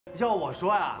要我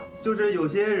说呀，就是有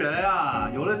些人啊，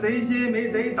有了贼心没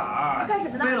贼胆儿，干什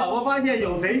么呢？被老婆发现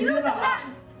有贼心了，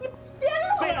你别录！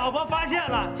被老婆发现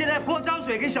了，现在泼脏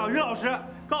水给小鱼老师，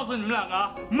告诉你们两个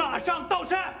啊，马上道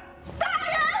歉！打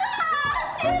人了，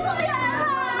欺负人了，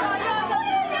不允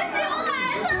许欺负孩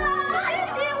子了，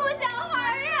欺负小孩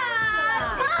啊！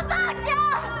妈，报警！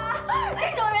这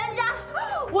种人家，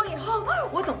我以后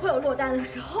我总会有落单的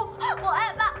时候，我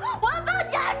害怕，我要报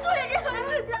警处理这种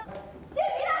事情。 谢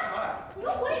皮的，你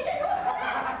个狐狸精，给我出来！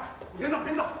别闹，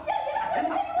别闹！谢皮的，你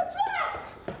给我出来！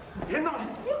别闹！你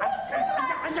给我出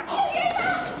来！谢皮的，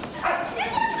你给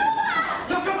我出来！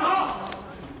要干嘛？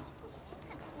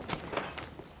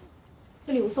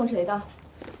这礼物送谁的？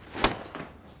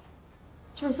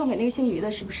就是送给那个姓于的，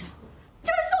是不是？就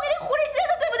是送给那个狐狸精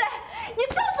的，对不对？你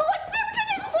告诉我，是不是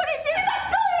那个狐狸精他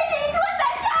故意你给我在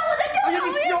家，我在这。哎呀，你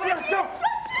小点声！说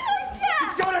是不是？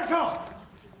你小点声！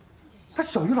 他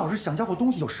小鱼老师想要过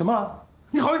东西有什么？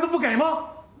你好意思不给吗？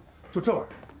就这玩意儿，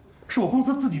是我公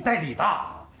司自己代理的，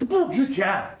不值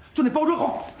钱，就那包装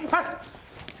好。哎，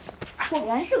果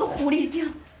然是个狐狸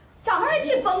精，长得还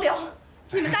挺风流。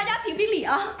你们大家评评理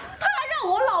啊！他还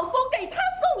让我老公给他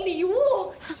送礼物，有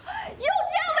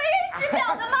这样为人师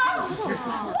表的吗？狐狸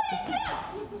精，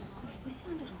不像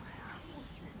这种人啊！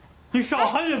你少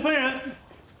含血分人！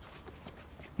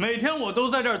每天我都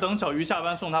在这儿等小鱼下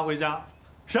班送她回家。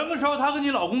 什么时候她跟你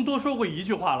老公多说过一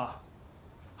句话了？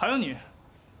还有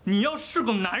你要是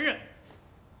个男人，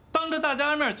当着大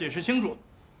家面解释清楚，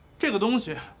这个东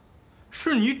西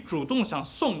是你主动想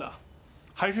送的，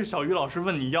还是小鱼老师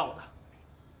问你要的？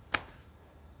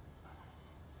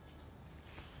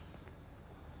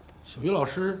小鱼老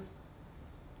师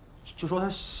就说他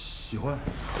喜欢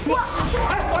我。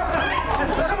哎，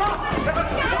干嘛？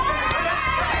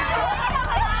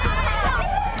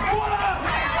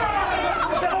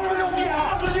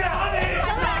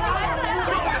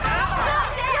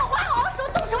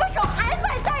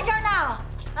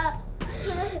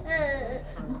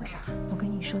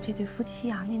 说这对夫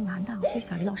妻啊，那男的对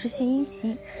小鱼老师献殷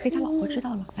勤，被他老婆知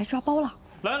道了，来抓包了。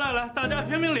来，大家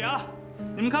评评理啊！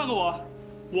你们看看我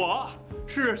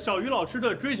是小鱼老师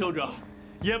的追求者，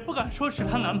也不敢说是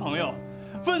她男朋友。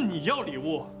问你要礼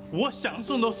物，我想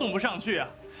送都送不上去啊！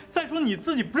再说你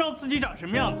自己不知道自己长什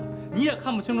么样子，你也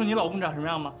看不清楚你老公长什么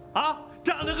样吗？啊，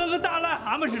长得跟个大癞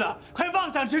蛤蟆似的，还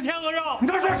妄想吃天鹅肉！你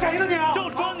他妈说谁呢你？就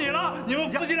说你了，你们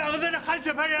夫妻两个在这含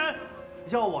血喷人。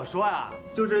 要我说呀，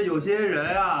就是有些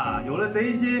人啊，有了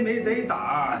贼心没贼胆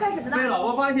儿，干什么呢？被老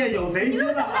婆发现有贼心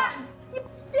了，你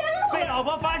别录！被老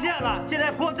婆发现了，现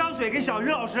在泼脏水给小鱼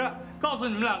老师，告诉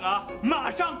你们两个啊，马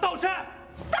上道歉！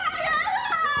打人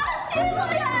了，欺负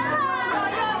人了，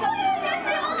不允许欺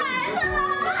负孩子了，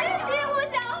欺负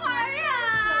小孩啊！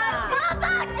妈，报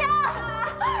警！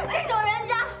这种人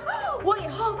家，我以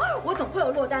后我总会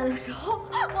有落单的时候，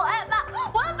我害怕，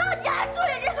我要报警处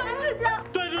理这种事情。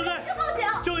对。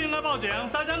 就应该报警！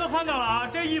大家都看到了啊，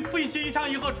这一夫一妻一唱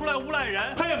一和出来诬赖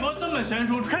人，配合这么娴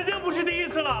熟，肯定不是第一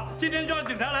次了。今天就让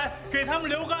警察来给他们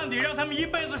留个案底，让他们一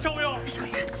辈子受用。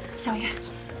小鱼，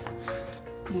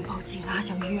不能报警啊，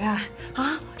小鱼啊，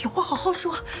有话好好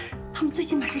说。他们最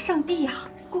起码是上帝呀，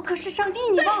顾客是上帝，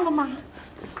你忘了吗？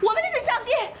我们是上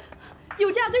帝，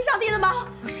有这样对上帝的吗？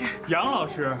不是。杨老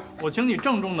师，我请你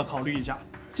郑重的考虑一下。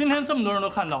今天这么多人都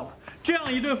看到了，这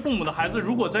样一对父母的孩子，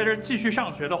如果在这儿继续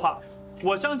上学的话。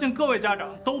 我相信各位家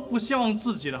长都不希望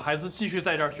自己的孩子继续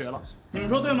在这儿学了，你们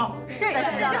说对吗？是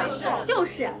的，就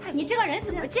是你这个人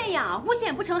怎么这样啊？诬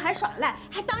陷不成还耍赖，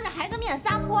还当着孩子面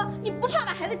撒泼，你不怕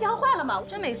把孩子教坏了吗？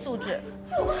真没素质！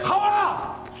好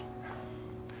了，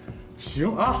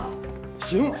行啊，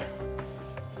行，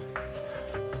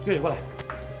月月过来，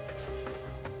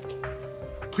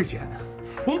退钱，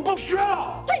我们不学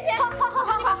了。退钱！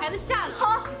好，你把孩子吓了。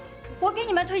好，我给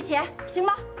你们退钱，行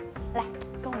吗？来。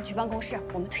 跟我去办公室，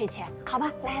我们退钱，好吧？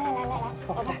来，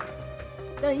走吧。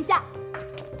等一下，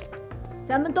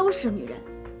咱们都是女人，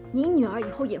你女儿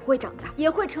以后也会长大，也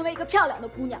会成为一个漂亮的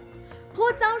姑娘。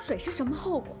泼脏水是什么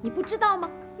后果？你不知道吗？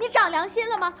你长良心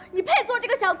了吗？你配做这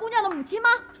个小姑娘的母亲吗？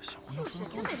这小姑娘说的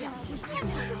真没良心，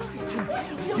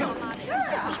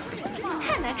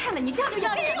太难看了，你这样就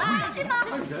要脸了？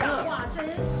哇，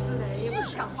真是的，也不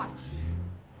像话。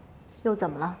又怎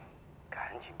么了？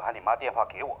赶紧把你妈电话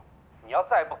给我。 你要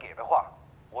再不给的话，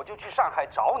我就去上海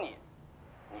找你。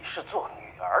你是做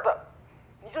女儿的，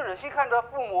你就忍心看着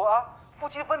父母啊夫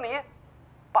妻分离？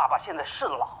爸爸现在是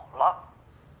老了。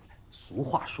俗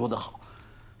话说得好，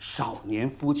少年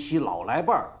夫妻老来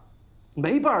伴儿，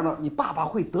没伴儿呢，你爸爸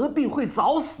会得病，会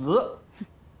早死。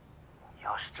你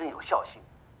要是真有孝心，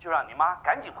就让你妈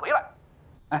赶紧回来。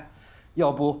哎，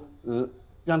要不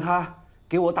让她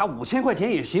给我打5000块钱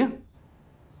也行。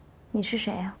你是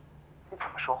谁呀？你怎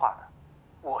么说话的？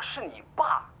我是你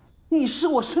爸，你是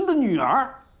我生的女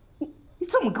儿，你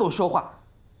这么跟我说话，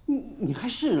你还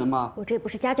是人吗？我这不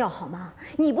是家教好吗？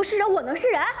你不是人，我能是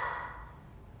人？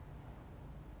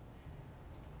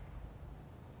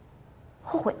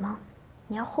后悔吗？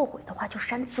你要后悔的话，就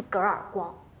扇自个儿耳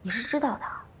光。你是知道的，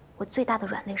我最大的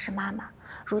软肋是妈妈。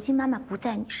如今妈妈不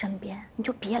在你身边，你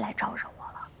就别来招惹我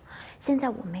了。现在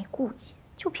我没顾忌，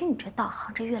就凭你这道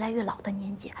行，这越来越老的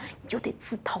年纪，你就得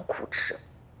自讨苦吃。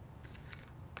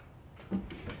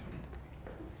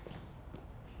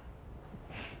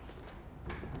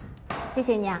谢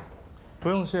谢你啊。不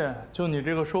用谢，就你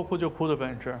这个说哭就哭的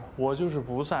本事，我就是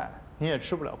不在，你也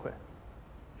吃不了亏。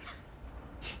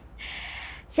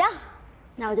行，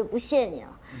那我就不谢你了。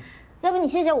要不你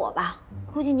谢谢我吧，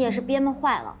估计你也是憋闷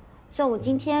坏了。算我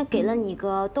今天给了你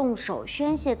个动手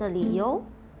宣泄的理由。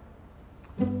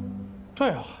对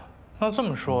啊，那这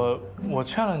么说，我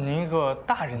欠了您一个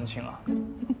大人情啊。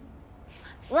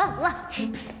不了不了。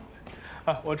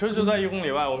啊，我车就在1公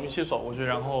里外，我们一起走过去，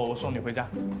然后我送你回家。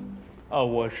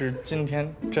我是今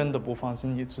天真的不放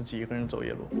心你自己一个人走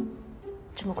夜路。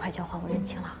这么快就要还我人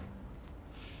情了？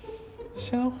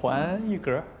先还一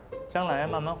格，将来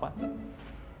慢慢还。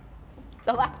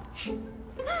走吧。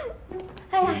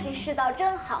哎呀，这世道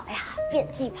真好呀，遍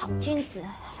地跑君子。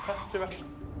来这边。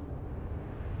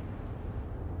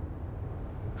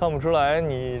看不出来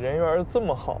你人缘这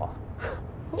么好啊。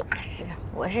那是，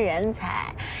我是人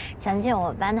才，想见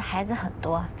我班的孩子很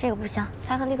多，这个不行，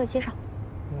下课立刻介绍。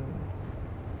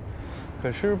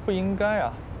可是不应该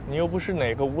啊，你又不是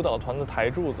哪个舞蹈团的台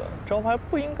柱子，招牌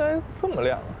不应该这么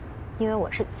亮啊。因为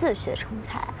我是自学成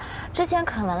才，之前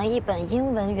啃完了一本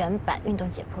英文原版运动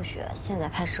解剖学，现在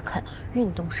开始啃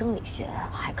运动生理学，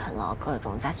还啃了各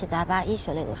种杂七杂八医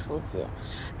学类的书籍。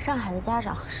上海的家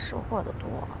长识货的多，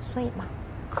所以嘛，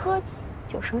科技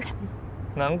就是生产力。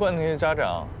难怪那些家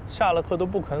长下了课都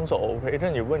不肯走，围着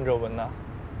你问这问那。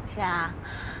是啊，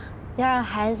要让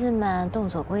孩子们动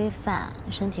作规范，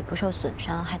身体不受损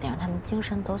伤，还得让他们精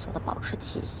神抖擞地保持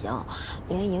体型，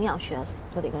连营养学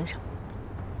都得跟上。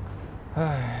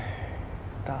唉，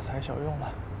大材小用了。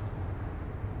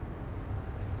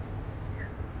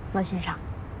孟先生，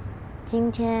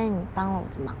今天你帮了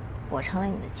我的忙，我成了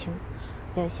你的情，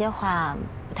有些话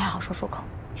不太好说出口，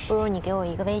不如你给我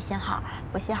一个微信号，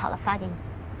我写好了发给你。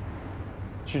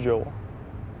拒绝我？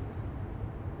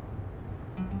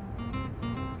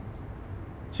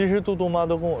其实嘟嘟妈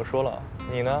都跟我说了，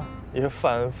你呢也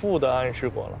反复的暗示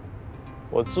过了。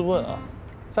我自问啊，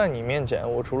在你面前，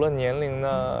我除了年龄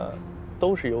呢，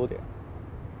都是优点。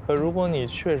可如果你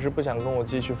确实不想跟我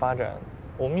继续发展，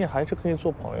我们也还是可以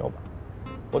做朋友吧。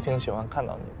我挺喜欢看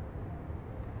到你的。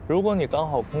如果你刚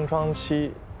好空窗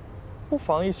期，不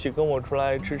妨一起跟我出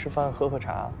来吃吃饭、喝喝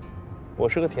茶。我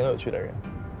是个挺有趣的人。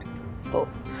不，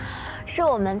是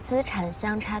我们资产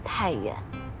相差太远。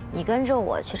你跟着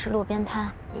我去吃路边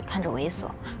摊，你看着猥琐；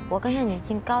我跟着你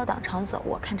进高档场所，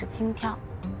我看着轻佻。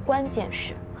关键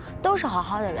是，都是好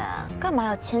好的人，干嘛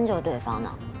要迁就对方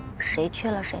呢？谁缺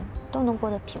了谁，都能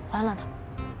过得挺欢乐的。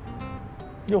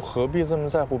又何必这么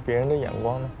在乎别人的眼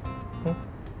光呢？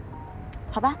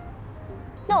好吧，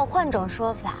那我换种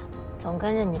说法，总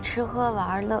跟着你吃喝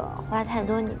玩乐，花太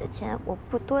多你的钱，我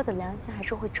不多的良心还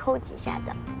是会抽几下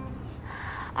的。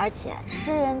而且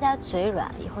吃人家嘴软，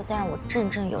以后再让我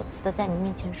振振有词的在你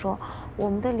面前说，我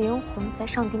们的灵魂在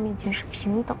上帝面前是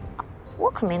平等的，我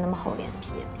可没那么厚脸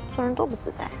皮，做人多不自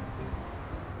在。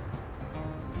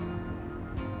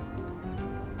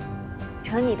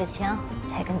成你的情，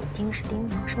才跟你盯是盯，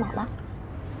卯是卯了。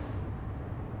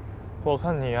我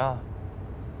看你啊，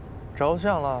着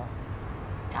相了。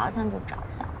着相就着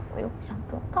相，我又不想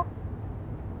得到。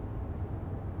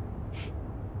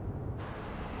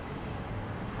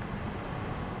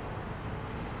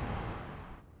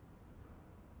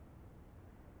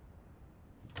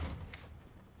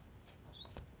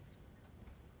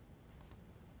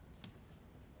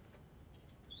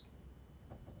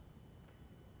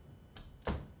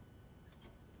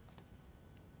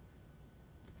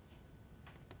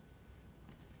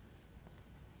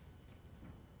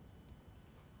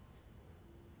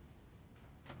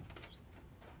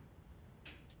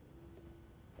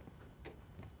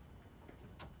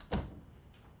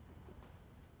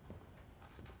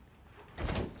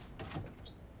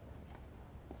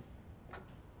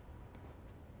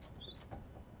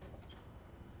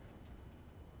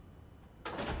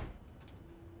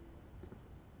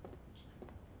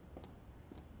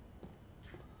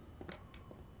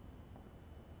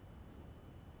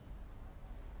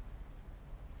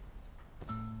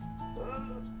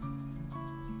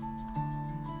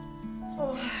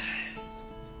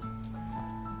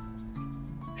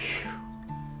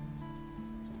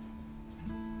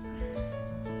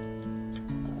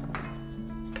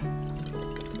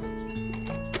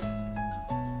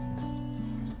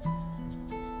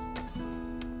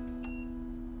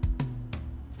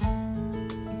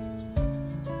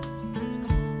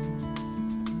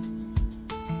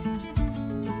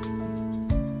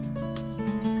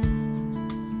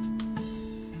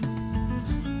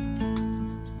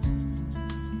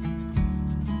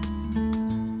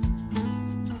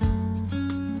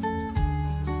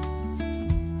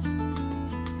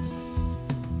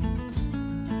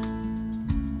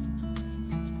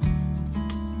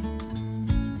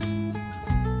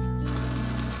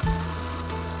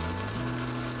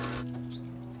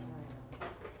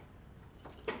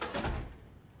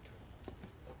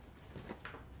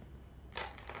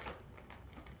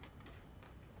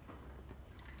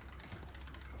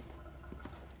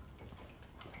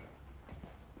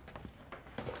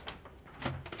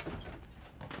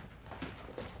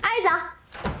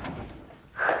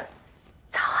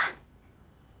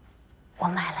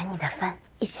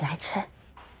起来吃。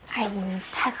阿姨，你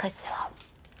太客气了。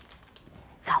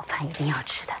早饭一定要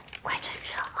吃的，快趁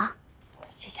热啊！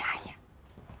谢谢阿姨。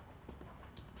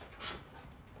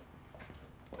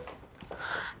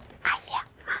阿姨啊，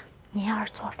您要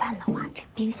是做饭的话，这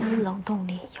冰箱冷冻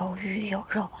里有鱼有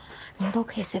肉，您都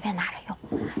可以随便拿着用。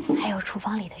还有厨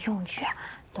房里的用具，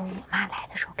都是我妈来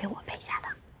的时候给我备下的。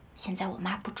现在我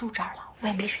妈不住这儿了，我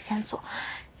也没时间做，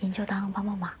您就当帮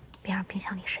帮忙，别让冰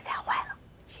箱里食材坏了。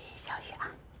谢谢小雨啊，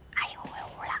阿姨我回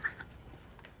屋了啊。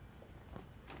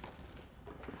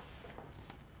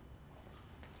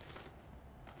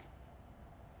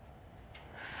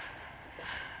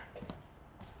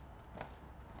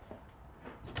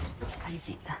赶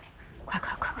紧的，快，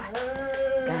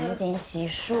赶紧洗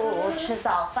漱，吃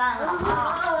早饭了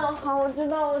啊！好，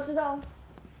我知道。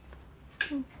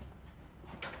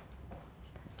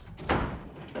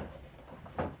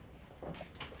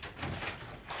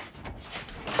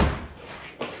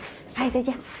阿姨再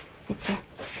见，再见。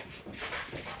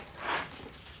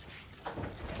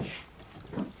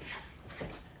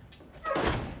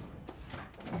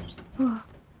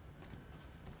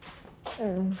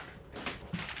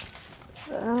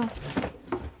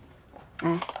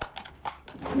哎，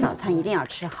早餐一定要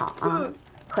吃好啊，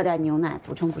喝点牛奶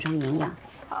补充营养。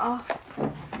好。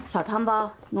小汤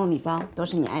包、糯米包都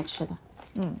是你爱吃的。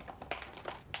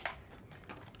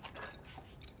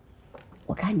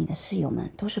我看你的室友们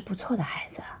都是不错的孩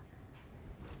子，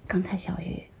刚才小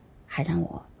玉还让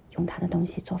我用她的东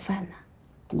西做饭呢，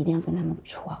你一定要跟他们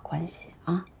处好关系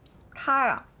啊。他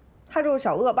呀，他就是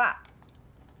小恶霸。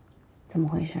怎么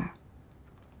回事？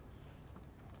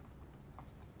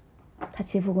他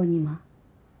欺负过你吗？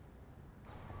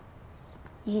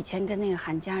你以前跟那个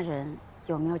韩家人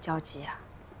有没有交集啊？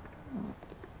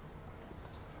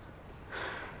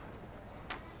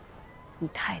你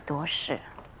太多事，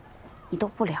你都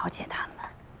不了解他们。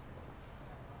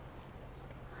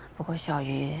不过小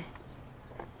鱼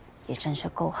也真是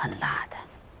够狠辣的。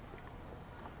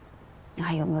你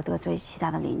还有没有得罪其他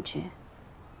的邻居？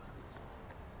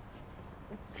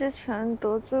之前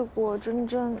得罪过珍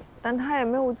珍，但她也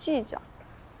没有计较。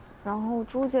然后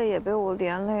朱姐也被我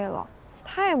连累了，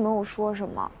她也没有说什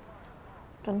么。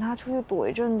等她出去躲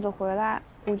一阵子回来，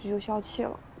估计就消气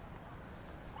了。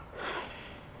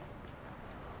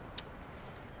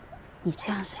你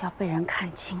这样是要被人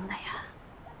看轻的呀。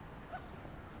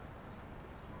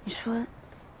你说，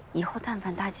以后但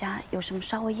凡大家有什么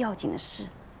稍微要紧的事，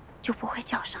就不会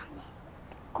叫上你。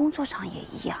工作上也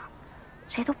一样，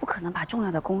谁都不可能把重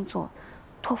要的工作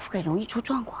托付给容易出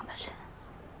状况的人。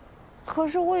可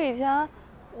是我以前，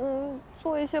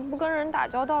做一些不跟人打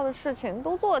交道的事情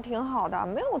都做得挺好的，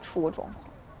没有出过状况。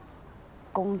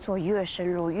工作越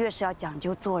深入，越是要讲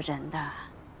究做人的。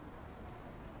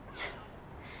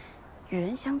与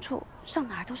人相处，上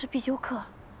哪儿都是必修课。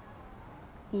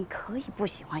你可以不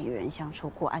喜欢与人相处，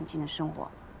过安静的生活，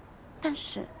但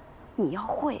是你要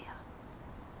会啊，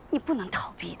你不能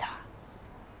逃避的。